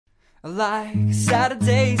I like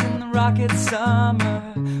Saturdays in the rocket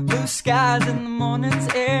summer, blue skies in the morning's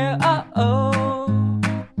air. Oh,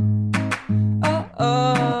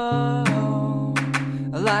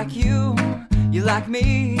 I like you like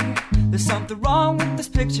me. There's something wrong with this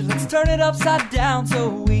picture. Let's turn it upside down so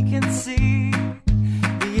we can see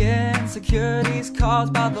the insecurities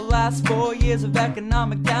caused by the last 4 years of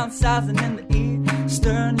economic downsizing in the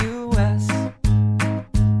eastern U.S.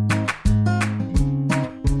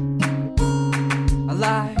 I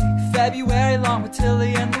like February long with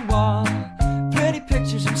Tilly and the wall, pretty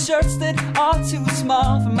pictures and shirts that are too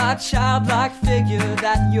small for my childlike figure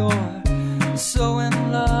that you're so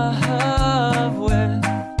in love with.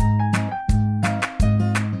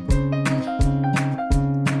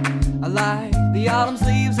 I like the autumn's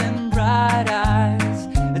leaves and bright eyes,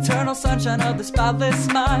 eternal sunshine of the spotless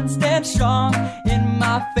mind. Stand strong in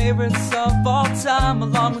my favorites of all time,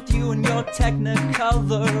 along with you and your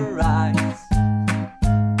technicolor eyes.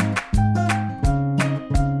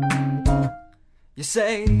 You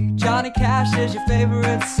say Johnny Cash is your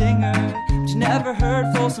favorite singer, but you never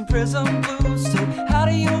heard Folsom Prison Blues. So how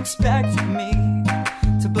do you expect me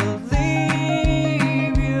to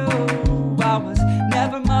believe you? I was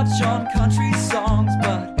never much on country songs,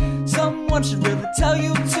 but someone should really tell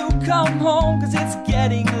you to come home, 'cause it's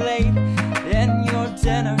getting late and your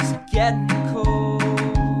dinner's getting cold.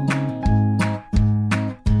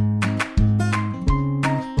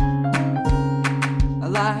 I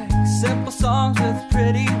like simple songs with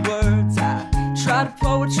pretty words. I try to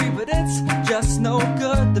poetry, but it's just no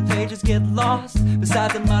good. The pages get lost.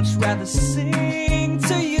 Besides, I'd much rather sing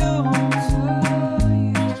to you.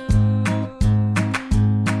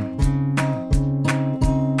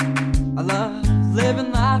 I love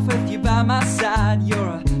living life with you by my side.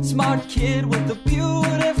 You're a smart kid with a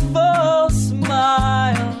beautiful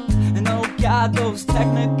smile, and oh God, those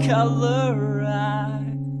technicolor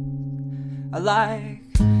eyes. I like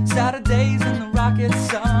Saturdays in the rocket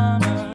sun,